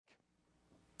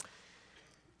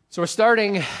So we're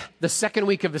starting the second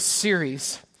week of a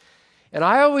series, and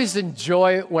I always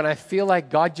enjoy when I feel like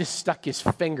God just stuck his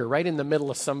finger right in the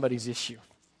middle of somebody's issue.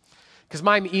 Because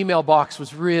my email box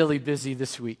was really busy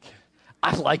this week.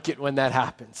 I like it when that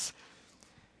happens.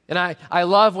 And I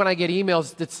love when I get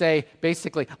emails that say,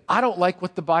 basically, I don't like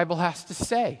what the Bible has to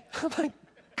say. I'm like,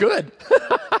 good.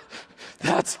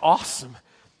 That's awesome.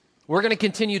 We're going to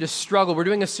continue to struggle. We're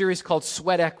doing a series called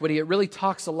Sweat Equity. It really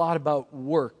talks a lot about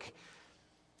work.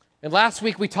 And last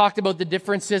week we talked about the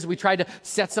differences. We tried to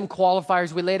set some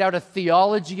qualifiers. We laid out a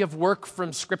theology of work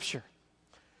from Scripture.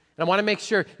 And I want to make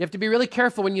sure you have to be really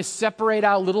careful when you separate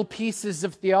out little pieces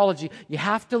of theology. You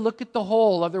have to look at the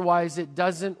whole, otherwise it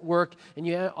doesn't work, and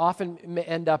you often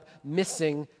end up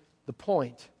missing the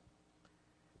point.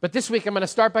 But this week I'm going to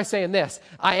start by saying this.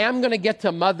 I am going to get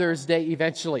to Mother's Day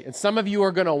eventually, and some of you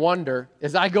are going to wonder,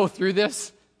 as I go through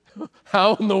this,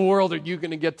 how in the world are you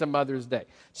going to get to Mother's Day?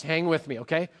 Just hang with me,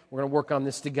 okay? We're going to work on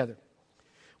this together.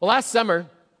 Well, last summer,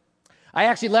 I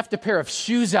actually left a pair of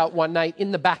shoes out one night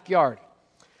in the backyard.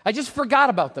 I just forgot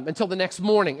about them until the next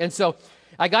morning. And so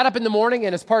I got up in the morning,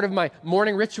 and as part of my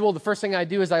morning ritual, the first thing I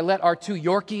do is I let our two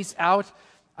Yorkies out.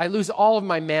 I lose all of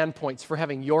my man points for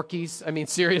having Yorkies. I mean,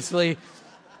 seriously.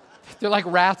 They're like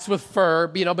rats with fur,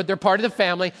 but they're part of the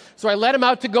family. So I let them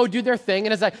out to go do their thing.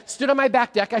 And as I stood on my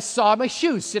back deck, I saw my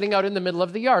shoes sitting out in the middle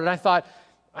of the yard. And I thought,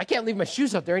 I can't leave my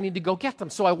shoes out there. I need to go get them.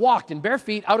 So I walked in bare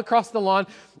feet out across the lawn,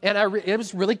 and it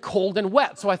was really cold and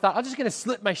wet. So I thought, I'm just going to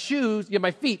slip my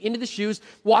my feet into the shoes,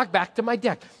 walk back to my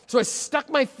deck. So I stuck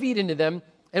my feet into them,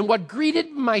 and what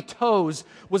greeted my toes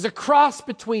was a cross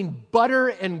between butter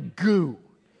and goo.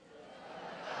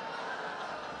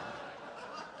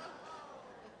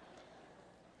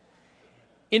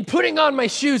 In putting on my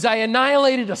shoes, I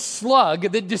annihilated a slug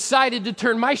that decided to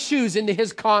turn my shoes into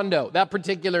his condo that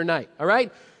particular night, all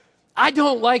right? I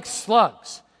don't like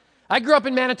slugs. I grew up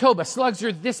in Manitoba. Slugs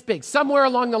are this big. Somewhere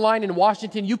along the line in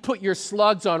Washington, you put your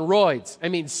slugs on roids. I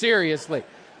mean, seriously.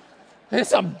 There's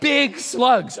some big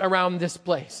slugs around this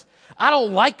place. I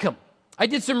don't like them. I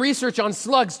did some research on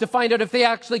slugs to find out if they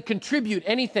actually contribute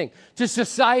anything to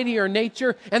society or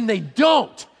nature, and they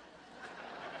don't.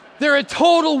 They're a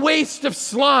total waste of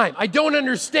slime. I don't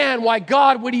understand why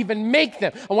God would even make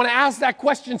them. I want to ask that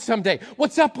question someday.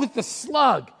 What's up with the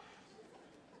slug?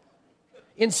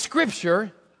 In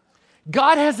Scripture,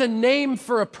 God has a name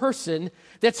for a person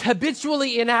that's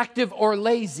habitually inactive or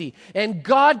lazy, and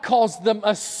God calls them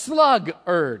a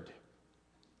sluggard.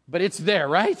 But it's there,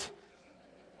 right?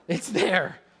 It's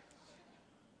there.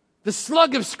 The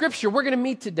slug of Scripture we're going to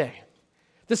meet today.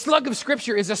 The slug of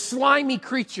Scripture is a slimy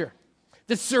creature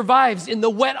that survives in the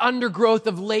wet undergrowth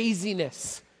of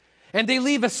laziness. And they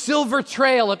leave a silver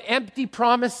trail of empty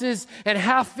promises and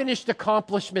half-finished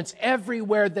accomplishments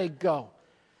everywhere they go.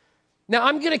 Now,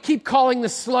 I'm going to keep calling the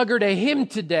sluggard a him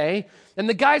today, and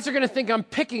the guys are going to think I'm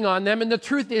picking on them, and the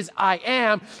truth is I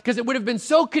am, because it would have been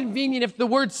so convenient if the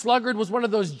word sluggard was one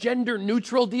of those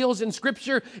gender-neutral deals in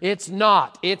Scripture. It's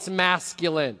not. It's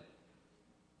masculine.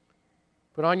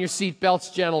 Put on your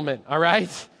seatbelts, gentlemen, all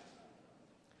right?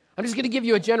 I'm just going to give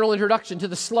you a general introduction to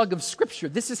the slug of Scripture.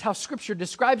 This is how Scripture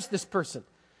describes this person.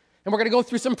 And we're going to go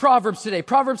through some Proverbs today.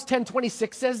 Proverbs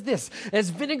 10:26 says this, as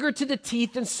vinegar to the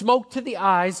teeth and smoke to the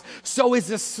eyes, so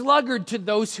is a sluggard to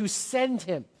those who send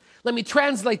him. Let me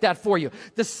translate that for you.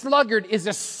 The sluggard is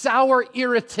a sour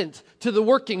irritant to the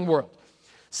working world.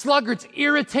 Sluggards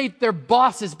irritate their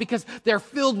bosses because they're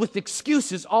filled with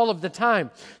excuses all of the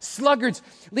time. Sluggards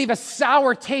leave a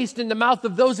sour taste in the mouth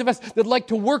of those of us that like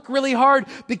to work really hard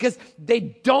because they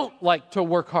don't like to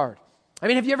work hard. I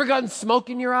mean, have you ever gotten smoke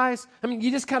in your eyes? I mean,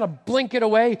 you just kind of blink it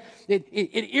away.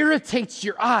 It irritates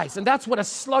your eyes, and that's what a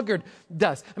sluggard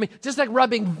does. I mean, just like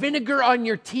rubbing vinegar on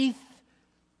your teeth,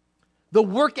 the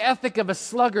work ethic of a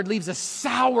sluggard leaves a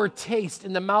sour taste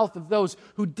in the mouth of those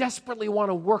who desperately want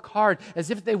to work hard as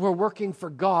if they were working for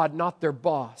God, not their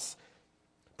boss.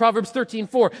 Proverbs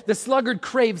 13:4, the sluggard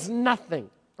craves nothing,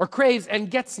 or craves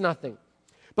and gets nothing,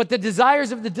 but the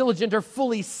desires of the diligent are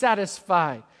fully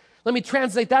satisfied. Let me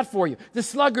translate that for you. The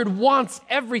sluggard wants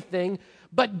everything,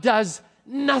 but does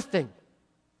nothing.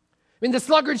 I mean, the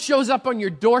sluggard shows up on your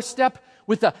doorstep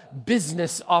with a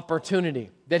business opportunity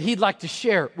that he'd like to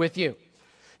share with you.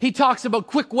 He talks about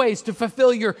quick ways to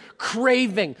fulfill your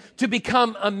craving to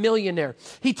become a millionaire.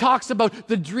 He talks about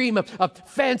the dream of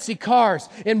fancy cars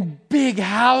and big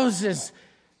houses.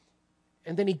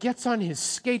 And then he gets on his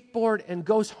skateboard and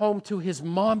goes home to his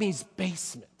mommy's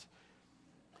basement,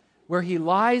 where he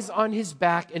lies on his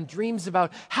back and dreams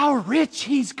about how rich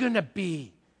he's going to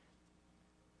be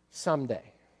someday.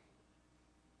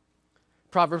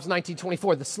 Proverbs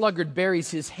 19:24, the sluggard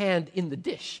buries his hand in the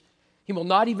dish. He will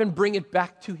not even bring it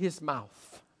back to his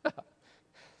mouth.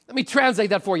 Let me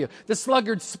translate that for you. The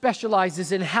sluggard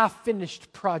specializes in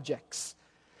half-finished projects.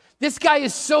 This guy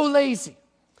is so lazy.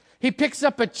 He picks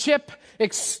up a chip,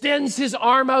 extends his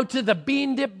arm out to the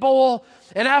bean dip bowl,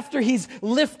 and after he's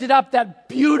lifted up that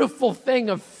beautiful thing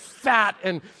of fat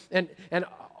and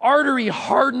artery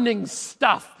hardening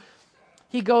stuff,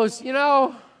 he goes,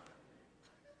 nah.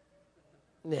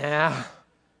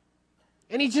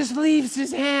 And he just leaves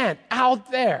his hand out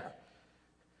there.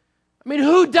 I mean,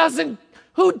 who doesn't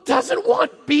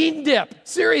want bean dip?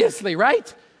 Seriously,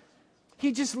 right?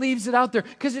 He just leaves it out there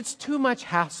because it's too much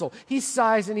hassle. He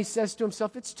sighs and he says to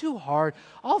himself, it's too hard.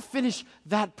 I'll finish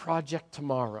that project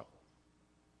tomorrow.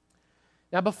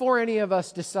 Now, before any of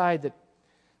us decide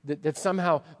that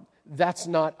somehow that's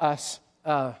not us,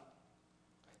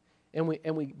 and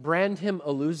we brand him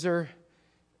a loser,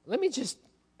 let me just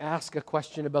ask a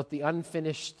question about the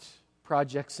unfinished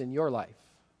projects in your life.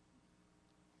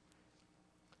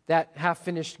 That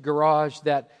half-finished garage,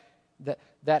 that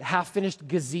half-finished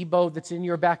gazebo that's in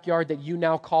your backyard that you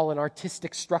now call an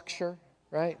artistic structure,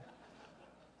 right?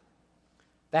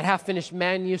 That half-finished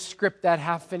manuscript, that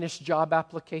half-finished job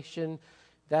application,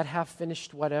 that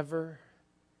half-finished whatever.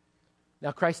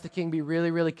 Now, Christ the King, be really,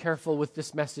 really careful with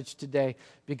this message today,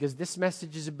 because this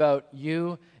message is about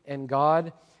you and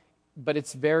God, but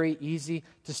it's very easy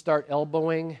to start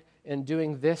elbowing and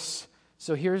doing this.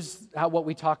 So here's what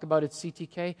we talk about at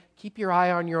CTK. Keep your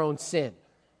eye on your own sin,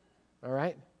 all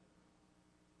right?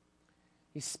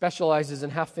 He specializes in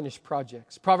half-finished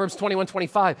projects. Proverbs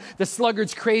 21:25, the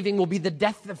sluggard's craving will be the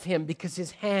death of him because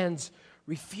his hands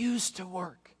refuse to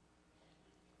work.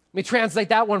 Let me translate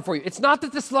that one for you. It's not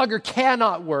that the sluggard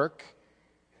cannot work.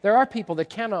 There are people that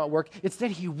cannot work. It's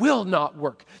that he will not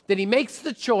work. That he makes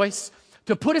the choice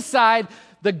to put aside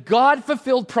the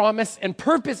God-fulfilled promise and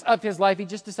purpose of his life. He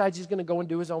just decides he's going to go and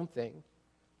do his own thing.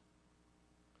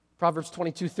 Proverbs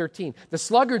 22:13, the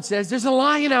sluggard says, there's a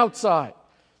lion outside,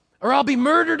 or I'll be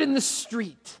murdered in the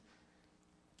street.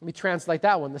 Let me translate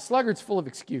that one. The sluggard's full of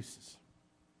excuses.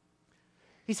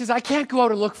 He says, I can't go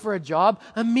out and look for a job.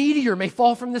 A meteor may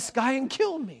fall from the sky and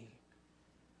kill me.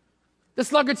 The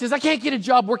sluggard says, I can't get a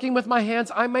job working with my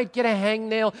hands. I might get a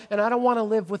hangnail, and I don't want to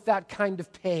live with that kind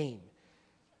of pain.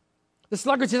 The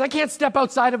sluggard says, I can't step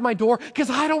outside of my door because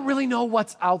I don't really know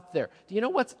what's out there. Do you know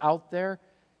what's out there?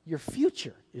 Your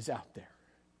future is out there.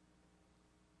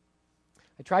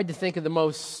 I tried to think of the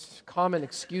most common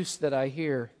excuse that I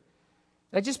hear.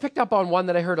 I just picked up on one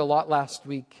that I heard a lot last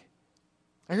week.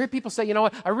 I heard people say, you know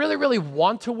what, I really, really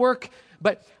want to work,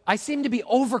 but I seem to be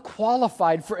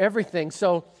overqualified for everything,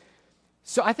 so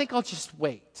I think I'll just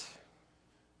wait.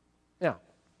 Now,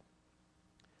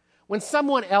 when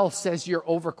someone else says you're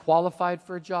overqualified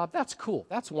for a job, that's cool.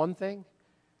 That's one thing.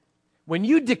 When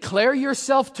you declare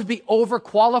yourself to be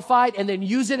overqualified and then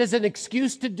use it as an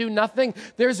excuse to do nothing,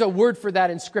 there's a word for that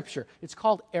in Scripture. It's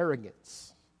called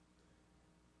arrogance.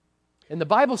 And the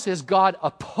Bible says God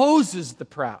opposes the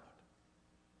proud,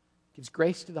 gives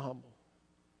grace to the humble.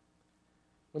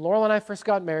 When Laurel and I first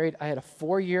got married, I had a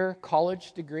 4-year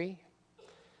college degree,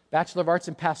 Bachelor of Arts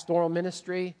in Pastoral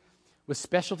Ministry, with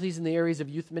specialties in the areas of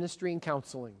youth ministry and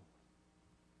counseling.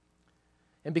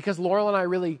 And because Laurel and I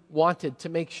really wanted to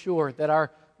make sure that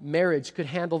our marriage could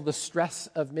handle the stress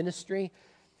of ministry,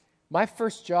 my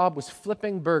first job was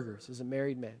flipping burgers as a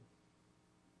married man.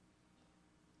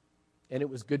 And it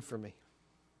was good for me.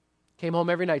 Came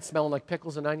home every night smelling like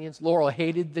pickles and onions. Laurel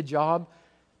hated the job.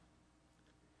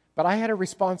 But I had a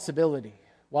responsibility.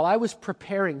 While I was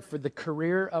preparing for the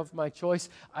career of my choice,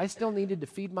 I still needed to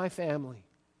feed my family.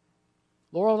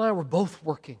 Laurel and I were both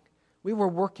working. We were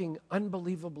working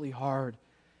unbelievably hard.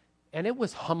 And it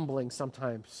was humbling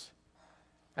sometimes.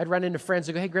 I'd run into friends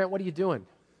and go, hey, Grant, what are you doing?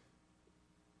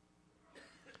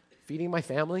 Feeding my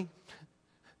family?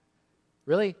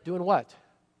 Really? Doing what?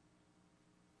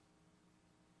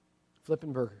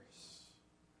 Flipping burgers.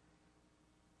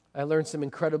 I learned some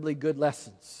incredibly good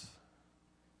lessons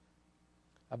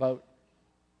about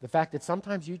the fact that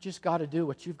sometimes you just got to do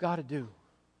what you've got to do.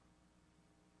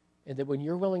 And that when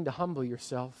you're willing to humble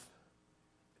yourself,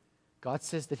 God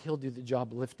says that He'll do the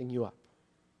job of lifting you up.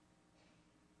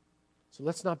 So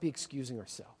let's not be excusing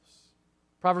ourselves.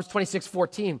 Proverbs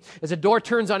 26:14, as a door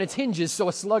turns on its hinges, so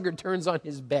a sluggard turns on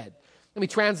his bed. Let me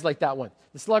translate that one.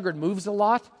 The sluggard moves a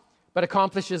lot, but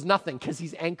accomplishes nothing because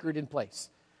he's anchored in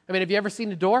place. I mean, have you ever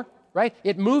seen a door, right?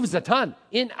 It moves a ton,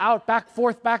 in, out, back,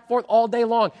 forth, all day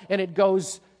long, and it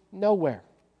goes nowhere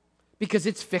because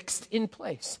it's fixed in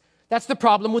place. That's the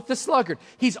problem with the sluggard.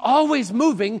 He's always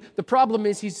moving. The problem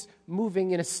is he's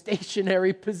moving in a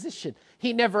stationary position.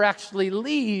 He never actually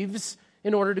leaves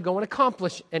in order to go and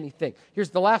accomplish anything. Here's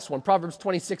the last one, Proverbs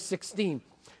 26:16.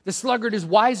 The sluggard is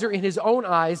wiser in his own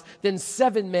eyes than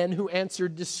 7 men who answer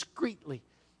discreetly.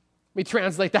 Let me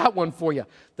translate that one for you.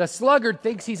 The sluggard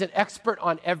thinks he's an expert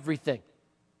on everything.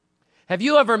 Have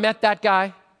you ever met that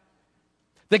guy?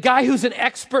 The guy who's an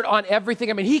expert on everything.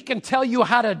 I mean, he can tell you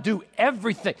how to do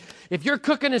everything. If you're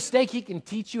cooking a steak, he can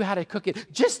teach you how to cook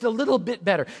it just a little bit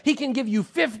better. He can give you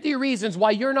 50 reasons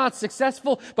why you're not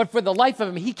successful, but for the life of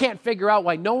him, he can't figure out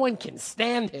why no one can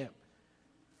stand him.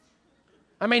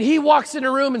 I mean, he walks in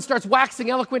a room and starts waxing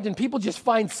eloquent, and people just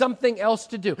find something else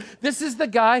to do. This is the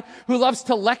guy who loves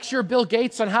to lecture Bill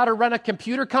Gates on how to run a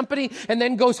computer company and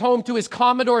then goes home to his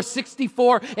Commodore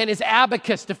 64 and his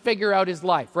abacus to figure out his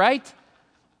life, right?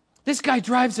 This guy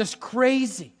drives us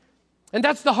crazy. And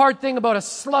that's the hard thing about a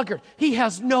sluggard. He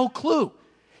has no clue.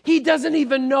 He doesn't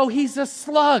even know he's a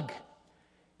slug.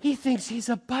 He thinks he's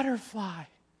a butterfly.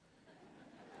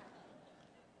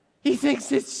 He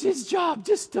thinks it's his job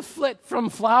just to flit from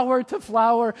flower to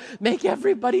flower, make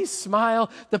everybody smile.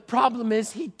 The problem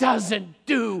is he doesn't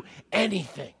do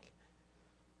anything.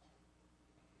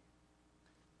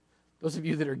 Those of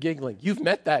you that are giggling, you've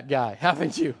met that guy,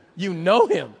 haven't you? You know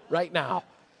him right now.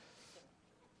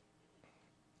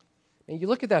 And you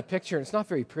look at that picture, and it's not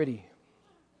very pretty.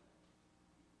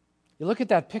 You look at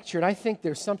that picture, and I think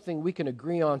there's something we can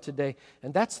agree on today,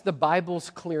 and that's the Bible's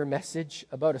clear message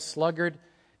about a sluggard,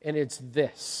 and it's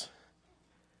this.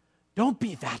 Don't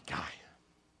be that guy.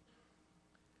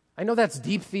 I know that's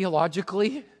deep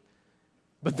theologically,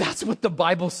 but that's what the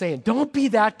Bible's saying. Don't be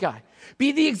that guy.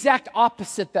 Be the exact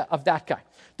opposite of that guy.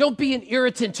 Don't be an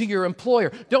irritant to your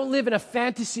employer. Don't live in a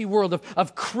fantasy world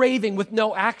of craving with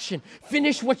no action.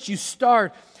 Finish what you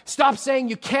start. Stop saying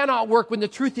you cannot work when the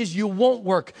truth is you won't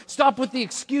work. Stop with the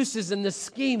excuses and the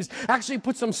schemes. Actually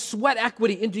put some sweat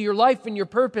equity into your life and your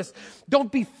purpose.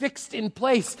 Don't be fixed in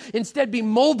place. Instead, be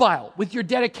mobile with your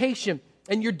dedication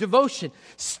and your devotion.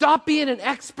 Stop being an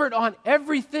expert on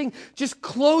everything. Just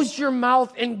close your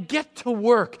mouth and get to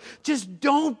work. Just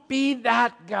don't be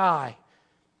that guy.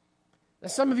 Now,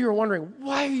 some of you are wondering,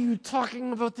 why are you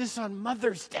talking about this on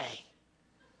Mother's Day?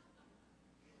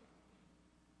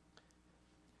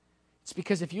 It's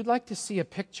because if you'd like to see a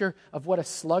picture of what a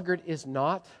sluggard is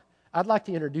not, I'd like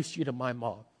to introduce you to my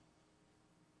mom.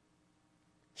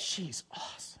 She's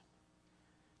awesome.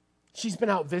 She's been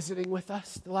out visiting with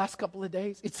us the last couple of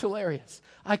days. It's hilarious.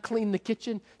 I clean the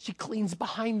kitchen. She cleans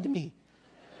behind me.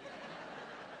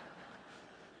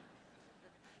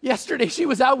 Yesterday, she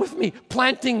was out with me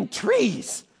planting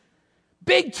trees.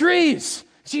 Big trees.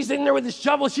 She's in there with a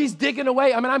shovel. She's digging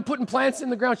away. I mean, I'm putting plants in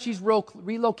the ground. She's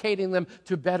relocating them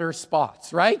to better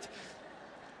spots, right?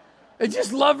 I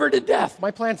just love her to death. My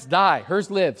plants die.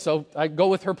 Hers live, so I go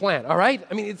with her plant, all right?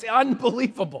 I mean, it's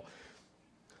unbelievable.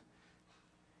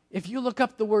 If you look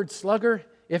up the word sluggard,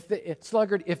 if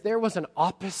there was an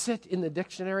opposite in the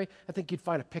dictionary, I think you'd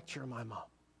find a picture of my mom.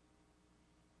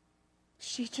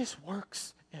 She just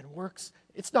works and works.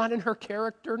 It's not in her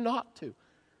character not to.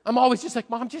 I'm always just like,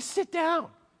 Mom, just sit down.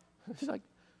 She's like,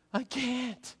 I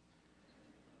can't.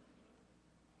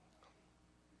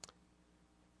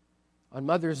 On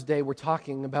Mother's Day, we're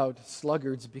talking about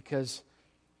sluggards because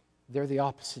they're the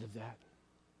opposite of that.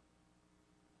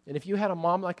 And if you had a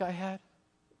mom like I had,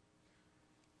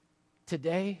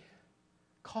 today,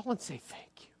 call and say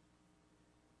thank you.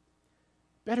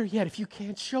 Better yet, if you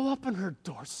can't, show up on her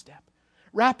doorstep.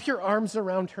 Wrap your arms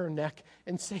around her neck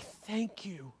and say thank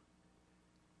you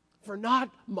for not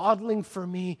modeling for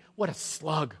me what a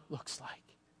slug looks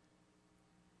like.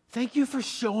 Thank you for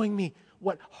showing me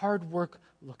what hard work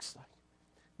looks like.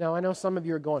 Now, I know some of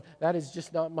you are going, that is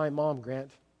just not my mom,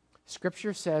 Grant.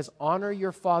 Scripture says, honor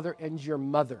your father and your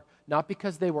mother, not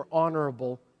because they were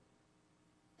honorable,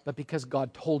 but because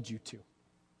God told you to.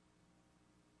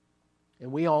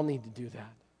 And we all need to do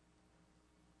that.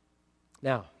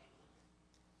 Now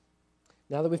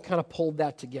that we've kind of pulled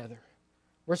that together,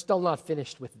 we're still not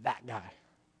finished with that guy.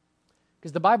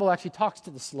 Because the Bible actually talks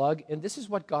to the slug, and this is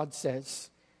what God says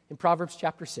in Proverbs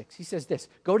chapter 6. He says this,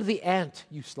 go to the ant,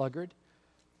 you sluggard.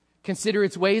 Consider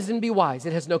its ways and be wise.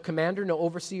 It has no commander, no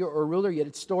overseer or ruler, yet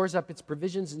it stores up its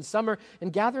provisions in summer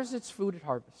and gathers its food at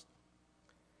harvest.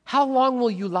 How long will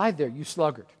you lie there, you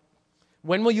sluggard?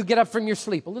 When will you get up from your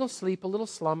sleep, a little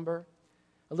slumber,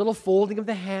 a little folding of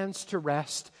the hands to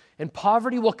rest, and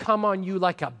poverty will come on you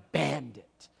like a bandit,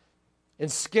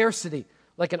 and scarcity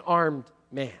like an armed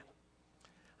man.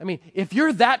 I mean, if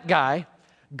you're that guy,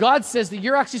 God says that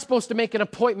you're actually supposed to make an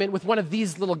appointment with one of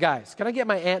these little guys. Can I get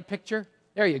my ant picture?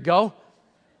 There you go.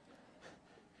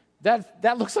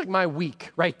 That looks like my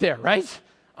week right there, right?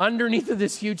 Underneath of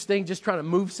this huge thing, just trying to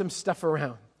move some stuff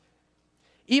around.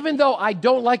 Even though I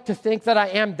don't like to think that I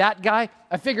am that guy,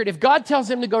 I figured if God tells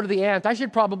him to go to the ant, I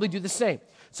should probably do the same.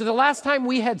 So the last time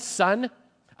we had sun,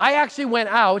 I actually went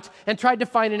out and tried to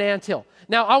find an anthill.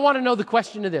 Now, I want to know the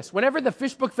question to this. Whenever the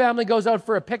Fishbook family goes out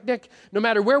for a picnic, no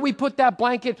matter where we put that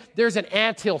blanket, there's an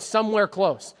anthill somewhere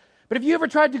close. But have you ever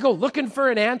tried to go looking for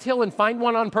an anthill and find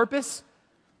one on purpose?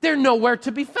 They're nowhere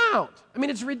to be found. I mean,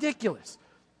 it's ridiculous.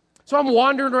 So I'm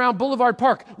wandering around Boulevard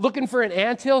Park looking for an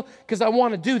anthill because I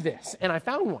want to do this. And I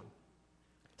found one.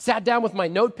 Sat down with my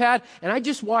notepad, and I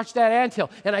just watched that anthill.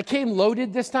 And I came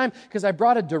loaded this time because I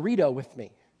brought a Dorito with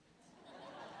me.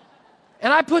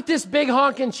 And I put this big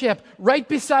honking chip right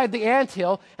beside the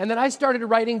anthill, and then I started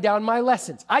writing down my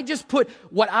lessons. I just put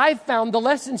what I found the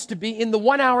lessons to be in the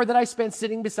 1 hour that I spent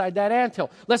sitting beside that anthill.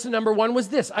 Lesson number 1 was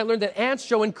this. I learned that ants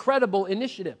show incredible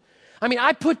initiative. I mean,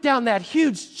 I put down that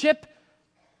huge chip.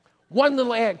 One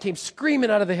little ant came screaming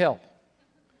out of the hill.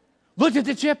 Looked at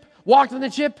the chip, walked on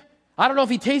the chip. I don't know if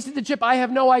he tasted the chip. I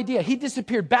have no idea. He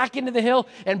disappeared back into the hill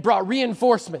and brought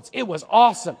reinforcements. It was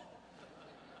awesome.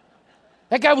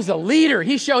 That guy was a leader.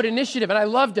 He showed initiative, and I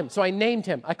loved him, so I named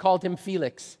him. I called him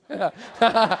Felix. It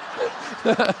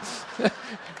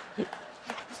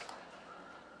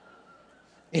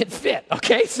fit,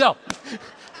 okay? So,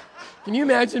 can you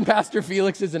imagine Pastor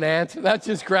Felix as an ant? That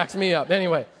just cracks me up.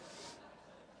 Anyway,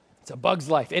 it's a bug's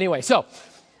life. Anyway, so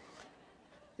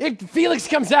Felix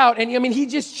comes out, and he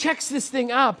just checks this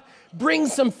thing up,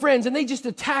 brings some friends, and they just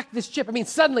attack this chip.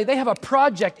 Suddenly they have a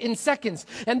project in seconds,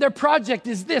 and their project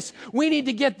is this. We need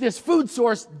to get this food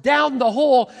source down the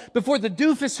hole before the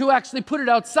doofus who actually put it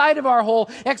outside of our hole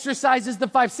exercises the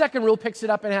 5-second rule, picks it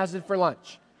up, and has it for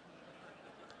lunch.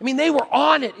 They were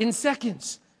on it in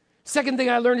seconds. Second thing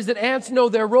I learned is that ants know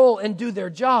their role and do their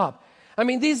job.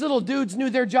 These little dudes knew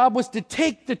their job was to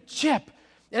take the chip,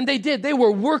 and they did. They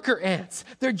were worker ants.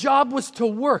 Their job was to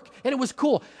work, and it was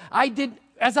cool.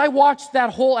 As I watched that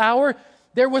whole hour,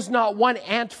 there was not one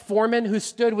ant foreman who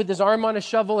stood with his arm on a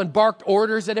shovel and barked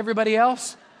orders at everybody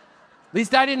else. At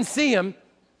least I didn't see him.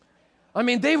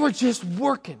 They were just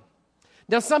working.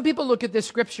 Now, some people look at this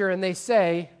scripture and they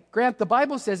say, Grant, the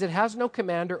Bible says it has no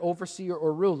commander, overseer,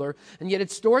 or ruler, and yet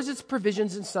it stores its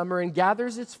provisions in summer and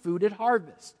gathers its food at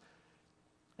harvest.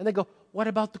 And they go, what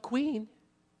about the queen?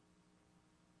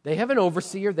 They have an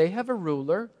overseer, they have a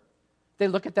ruler. They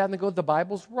look at that and they go, the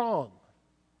Bible's wrong.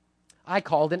 I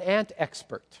called an ant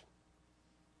expert.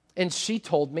 And she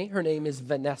told me, her name is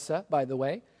Vanessa, by the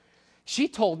way. She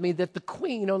told me that the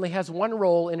queen only has one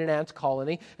role in an ant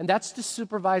colony, and that's to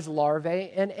supervise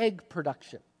larvae and egg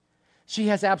production. She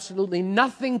has absolutely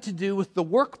nothing to do with the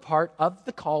work part of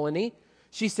the colony.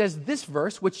 She says this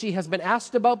verse, which she has been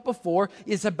asked about before,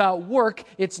 is about work.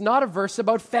 It's not a verse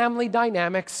about family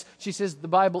dynamics. She says the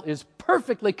Bible is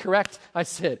perfectly correct. I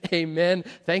said, amen.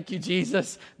 Thank you,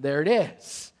 Jesus. There it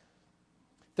is.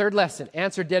 Third lesson,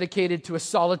 ants are dedicated to a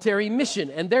solitary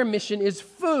mission, and their mission is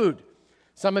food.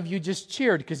 Some of you just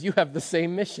cheered because you have the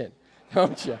same mission,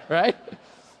 don't you, right?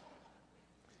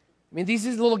 These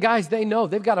little guys, they know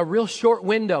they've got a real short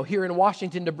window here in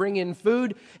Washington to bring in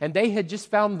food, and they had just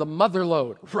found the mother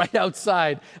lode right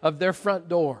outside of their front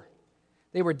door.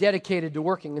 They were dedicated to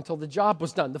working until the job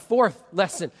was done. The fourth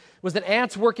lesson was that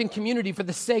ants work in community for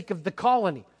the sake of the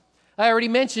colony. I already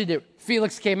mentioned it.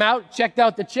 Felix came out, checked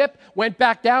out the chip, went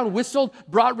back down, whistled,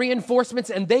 brought reinforcements,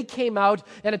 and they came out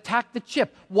and attacked the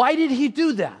chip. Why did he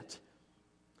do that?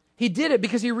 He did it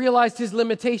because he realized his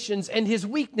limitations and his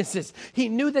weaknesses. He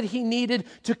knew that he needed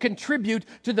to contribute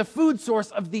to the food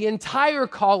source of the entire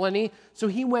colony, so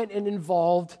he went and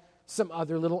involved some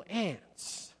other little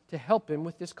ants to help him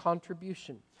with this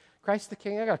contribution. Christ the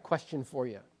King, I got a question for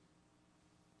you.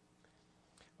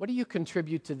 What do you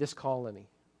contribute to this colony?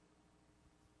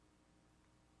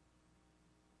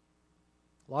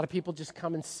 A lot of people just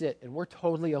come and sit, and we're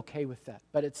totally okay with that.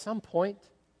 But at some point,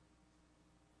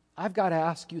 I've got to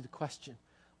ask you the question,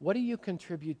 what do you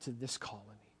contribute to this colony?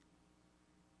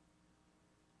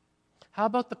 How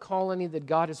about the colony that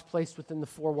God has placed within the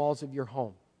four walls of your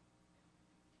home?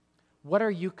 What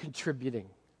are you contributing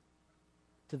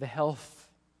to the health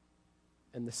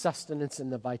and the sustenance and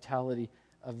the vitality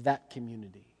of that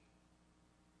community?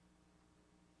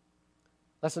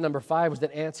 Lesson number 5 was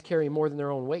that ants carry more than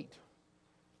their own weight.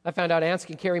 I found out ants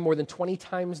can carry more than 20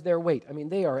 times their weight.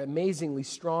 They are amazingly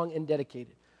strong and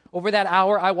dedicated. Over that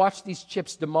hour, I watched these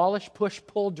chips demolish, push,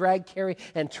 pull, drag, carry,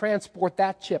 and transport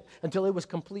that chip until it was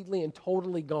completely and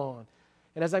totally gone.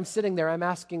 And as I'm sitting there, I'm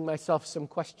asking myself some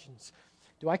questions.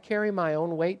 Do I carry my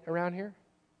own weight around here?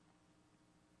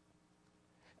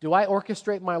 Do I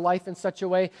orchestrate my life in such a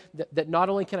way that not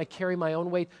only can I carry my own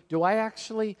weight, do I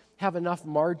actually have enough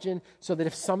margin so that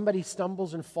if somebody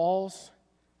stumbles and falls,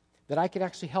 that I can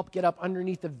actually help get up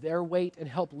underneath of their weight and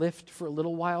help lift for a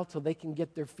little while till they can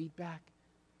get their feet back?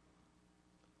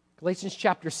 Galatians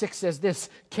chapter 6 says this,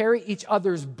 carry each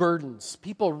other's burdens.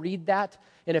 People read that,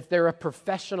 and if they're a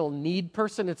professional need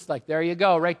person, it's like, there you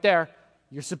go, right there.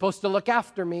 You're supposed to look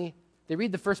after me. They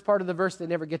read the first part of the verse, they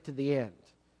never get to the end.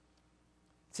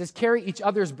 It says, carry each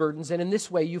other's burdens, and in this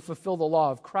way you fulfill the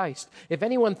law of Christ. If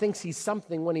anyone thinks he's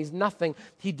something when he's nothing,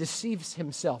 he deceives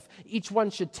himself. Each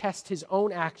one should test his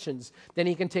own actions. Then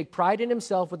he can take pride in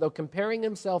himself without comparing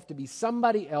himself to be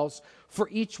somebody else, for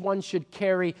each one should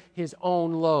carry his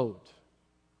own load.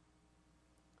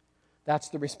 That's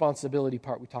the responsibility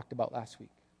part we talked about last week.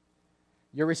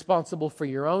 You're responsible for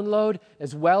your own load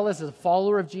as well as a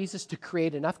follower of Jesus to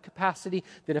create enough capacity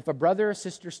that if a brother or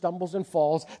sister stumbles and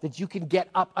falls, that you can get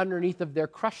up underneath of their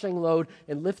crushing load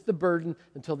and lift the burden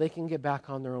until they can get back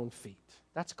on their own feet.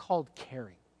 That's called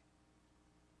caring.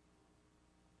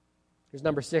 Here's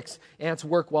number 6. Ants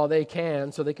work while they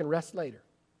can so they can rest later.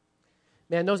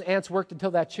 Man, those ants worked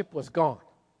until that chip was gone.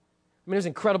 I mean, it was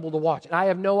incredible to watch. And I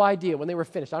have no idea when they were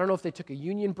finished. I don't know if they took a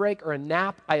union break or a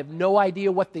nap. I have no idea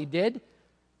what they did.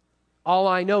 All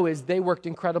I know is they worked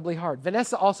incredibly hard.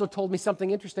 Vanessa also told me something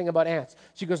interesting about ants.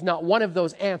 She goes, not one of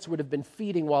those ants would have been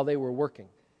feeding while they were working.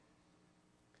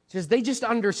 She says, they just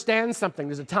understand something.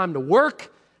 There's a time to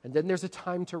work, and then there's a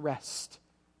time to rest.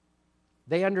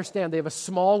 They understand they have a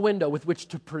small window with which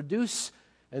to produce,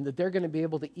 and that they're going to be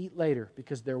able to eat later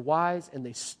because they're wise and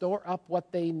they store up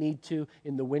what they need to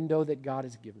in the window that God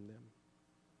has given them.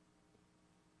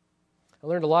 I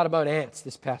learned a lot about ants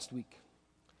this past week.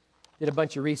 Did a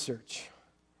bunch of research.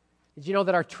 Did you know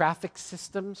that our traffic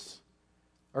systems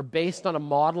are based on a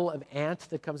model of ant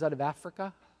that comes out of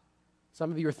Africa?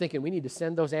 Some of you are thinking, we need to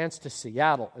send those ants to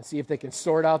Seattle and see if they can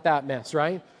sort out that mess,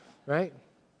 right? Right?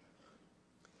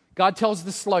 God tells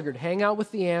the sluggard, hang out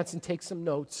with the ants and take some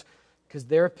notes because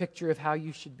they're a picture of how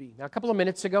you should be. Now, a couple of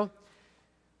minutes ago,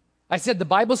 I said the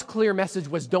Bible's clear message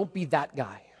was don't be that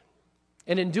guy.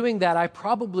 And in doing that, I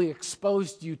probably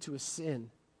exposed you to a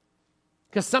sin.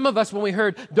 Because some of us, when we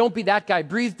heard, don't be that guy,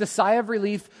 breathed a sigh of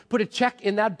relief, put a check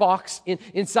in that box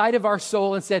inside of our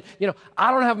soul and said,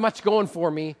 I don't have much going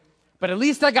for me, but at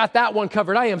least I got that one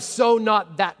covered. I am so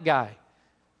not that guy.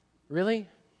 Really?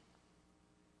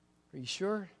 Are you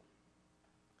sure?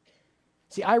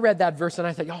 See, I read that verse and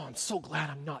I thought, I'm so glad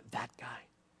I'm not that guy.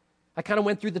 I kind of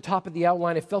went through the top of the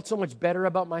outline. I felt so much better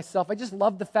about myself. I just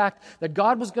loved the fact that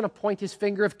God was going to point his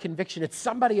finger of conviction at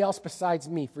somebody else besides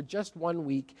me for just 1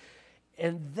 week.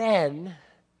 And then,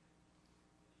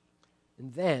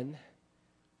 the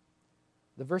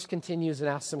verse continues and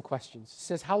asks some questions. It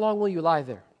says, how long will you lie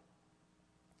there?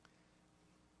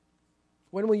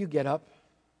 When will you get up?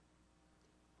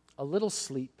 A little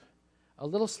sleep, a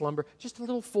little slumber, just a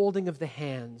little folding of the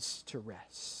hands to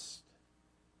rest.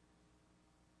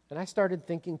 And I started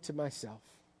thinking to myself,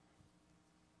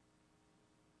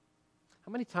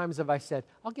 how many times have I said,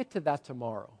 I'll get to that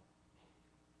tomorrow?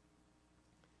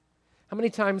 How many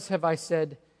times have I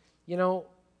said,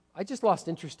 I just lost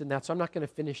interest in that, so I'm not going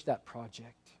to finish that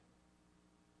project,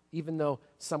 even though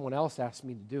someone else asked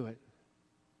me to do it?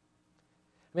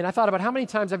 I mean, I thought about how many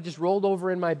times I've just rolled over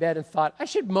in my bed and thought, I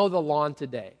should mow the lawn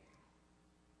today.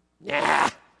 Yeah,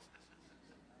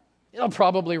 it'll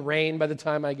probably rain by the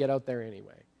time I get out there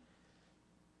anyway.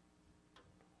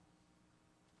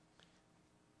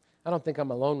 I don't think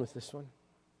I'm alone with this one.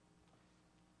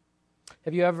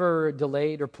 Have you ever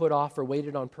delayed or put off or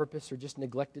waited on purpose or just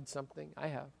neglected something? I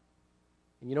have.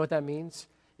 And you know what that means?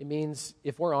 It means,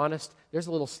 if we're honest, there's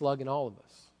a little slug in all of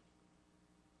us.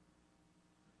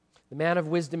 The man of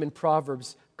wisdom in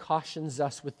Proverbs cautions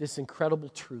us with this incredible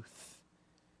truth.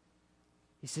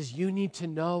 He says, you need to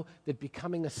know that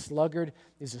becoming a sluggard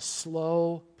is a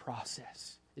slow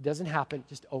process. It doesn't happen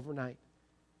just overnight.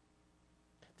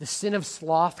 The sin of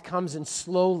sloth comes and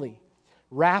slowly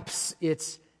wraps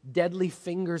its deadly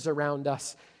fingers around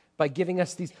us by giving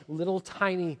us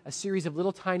a series of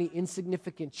little tiny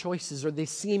insignificant choices, or they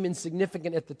seem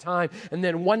insignificant at the time, and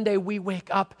then one day we wake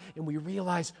up and we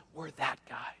realize we're that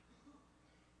guy.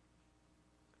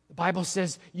 The Bible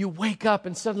says you wake up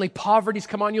and suddenly poverty's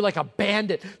come on you like a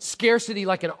bandit, scarcity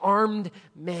like an armed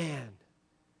man.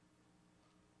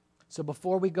 So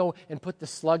before we go and put the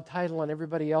slug title on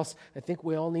everybody else, I think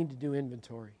we all need to do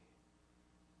inventory.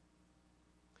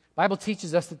 The Bible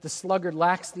teaches us that the sluggard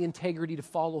lacks the integrity to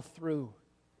follow through.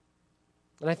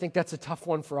 And I think that's a tough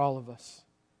one for all of us.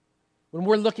 When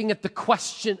we're looking at the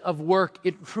question of work,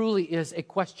 it truly is a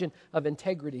question of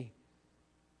integrity.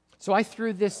 So I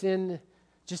threw this in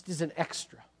just as an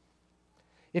extra.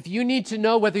 If you need to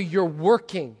know whether you're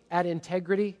working at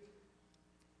integrity,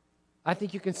 I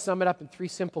think you can sum it up in 3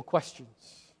 simple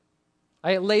questions.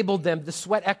 I labeled them the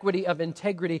sweat equity of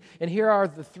integrity, and here are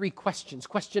the 3 questions.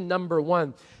 Question number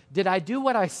 1, did I do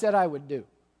what I said I would do?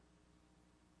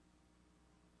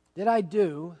 Did I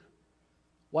do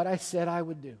what I said I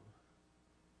would do?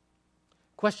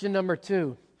 Question number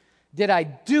 2, did I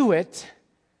do it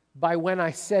by when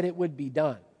I said it would be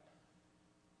done?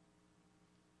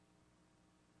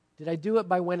 Did I do it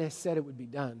by when I said it would be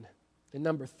done? And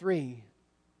number 3,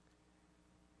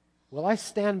 will I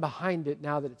stand behind it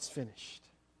now that it's finished?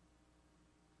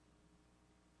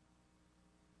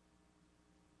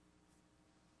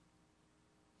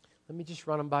 Let me just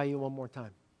run them by you one more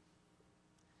time.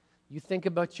 You think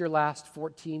about your last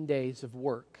 14 days of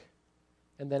work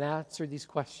and then answer these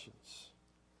questions.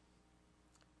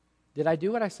 Did I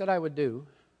do what I said I would do?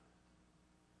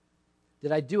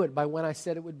 Did I do it by when I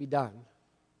said it would be done?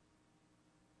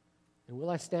 And will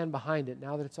I stand behind it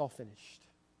now that it's all finished?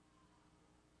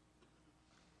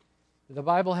 The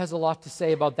Bible has a lot to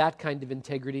say about that kind of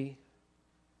integrity.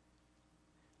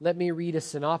 Let me read a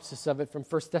synopsis of it from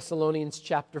 1 Thessalonians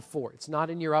chapter 4. It's not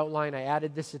in your outline. I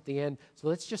added this at the end, so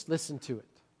let's just listen to it.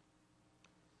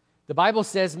 The Bible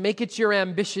says, make it your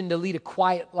ambition to lead a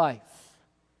quiet life,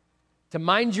 to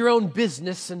mind your own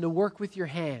business and to work with your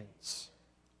hands,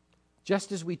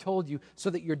 just as we told you, so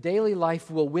that your daily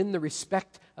life will win the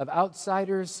respect of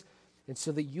outsiders and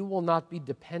so that you will not be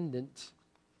dependent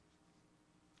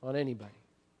on anybody.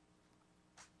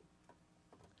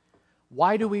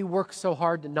 Why do we work so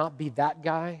hard to not be that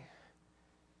guy?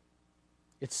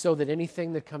 It's so that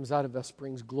anything that comes out of us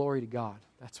brings glory to God.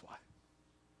 That's why.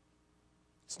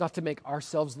 It's not to make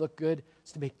ourselves look good.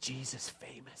 It's to make Jesus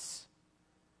famous.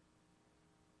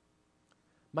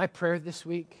 My prayer this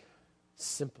week is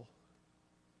simple.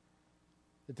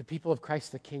 That the people of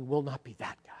Christ the King will not be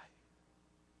that guy.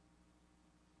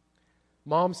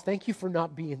 Moms, thank you for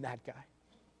not being that guy.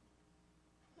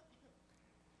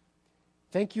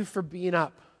 Thank you for being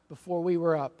up before we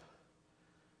were up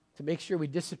to make sure we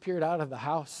disappeared out of the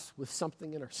house with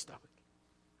something in our stomach.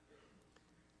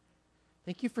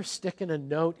 Thank you for sticking a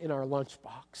note in our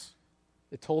lunchbox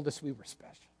that told us we were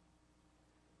special.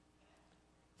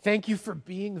 Thank you for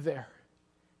being there,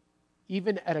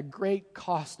 even at a great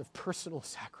cost of personal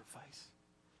sacrifice.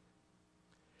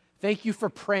 Thank you for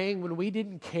praying when we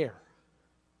didn't care.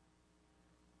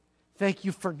 Thank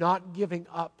you for not giving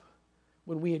up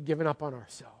when we had given up on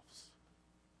ourselves.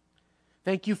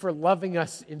 Thank you for loving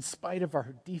us in spite of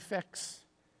our defects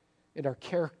and our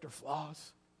character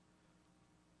flaws.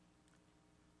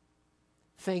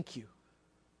 Thank you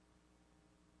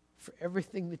for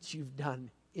everything that you've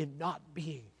done in not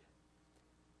being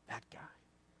that guy.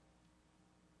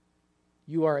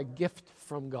 You are a gift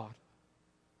from God.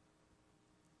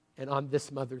 And on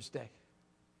this Mother's Day,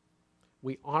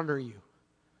 we honor you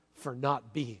for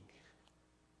not being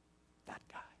that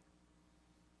guy.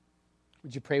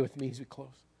 Would you pray with me as we close?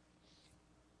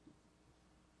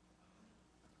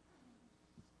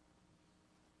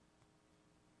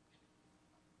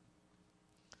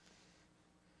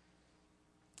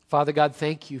 Father God,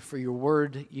 thank you for your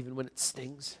word, even when it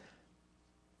stings.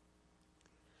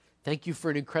 Thank you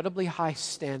for an incredibly high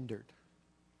standard.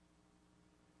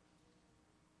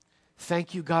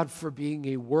 Thank you, God, for being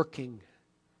a working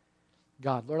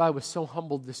God. Lord, I was so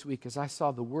humbled this week as I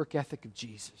saw the work ethic of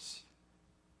Jesus.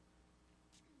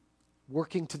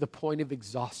 Working to the point of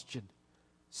exhaustion,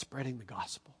 spreading the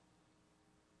gospel.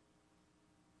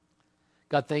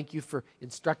 God, thank you for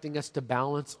instructing us to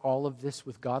balance all of this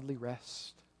with godly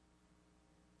rest.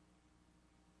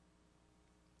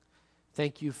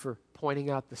 Thank you for pointing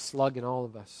out the slug in all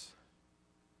of us.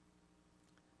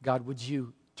 God, would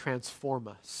you transform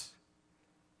us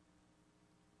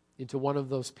into one of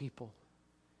those people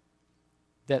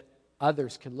that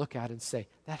others can look at and say,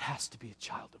 that has to be a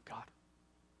child of God.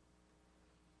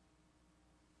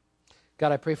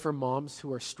 God, I pray for moms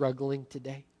who are struggling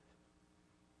today.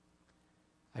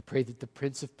 I pray that the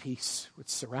Prince of Peace would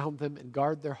surround them and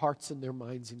guard their hearts and their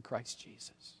minds in Christ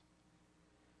Jesus.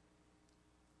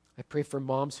 I pray for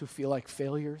moms who feel like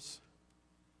failures.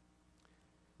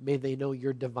 May they know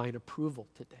your divine approval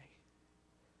today.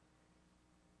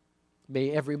 May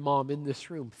every mom in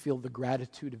this room feel the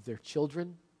gratitude of their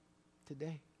children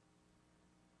today.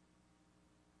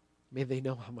 May they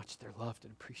know how much they're loved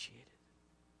and appreciated.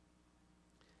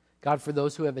 God, for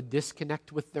those who have a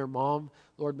disconnect with their mom,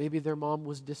 Lord, maybe their mom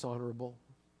was dishonorable.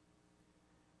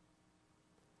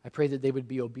 I pray that they would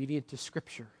be obedient to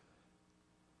Scripture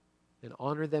and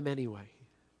honor them anyway.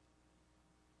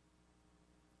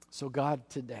 So God,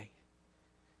 today,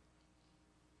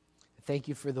 thank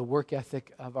you for the work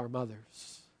ethic of our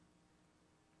mothers.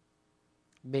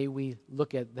 May we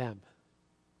look at them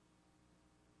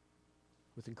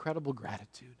with incredible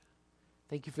gratitude.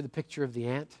 Thank you for the picture of the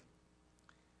ant.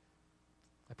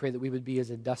 I pray that we would be as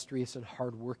industrious and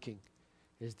hardworking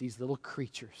as these little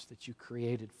creatures that you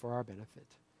created for our benefit.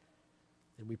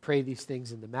 And we pray these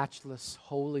things in the matchless,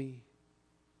 holy,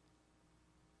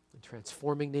 and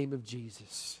transforming name of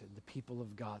Jesus, and the people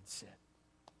of God said,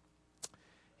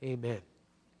 amen.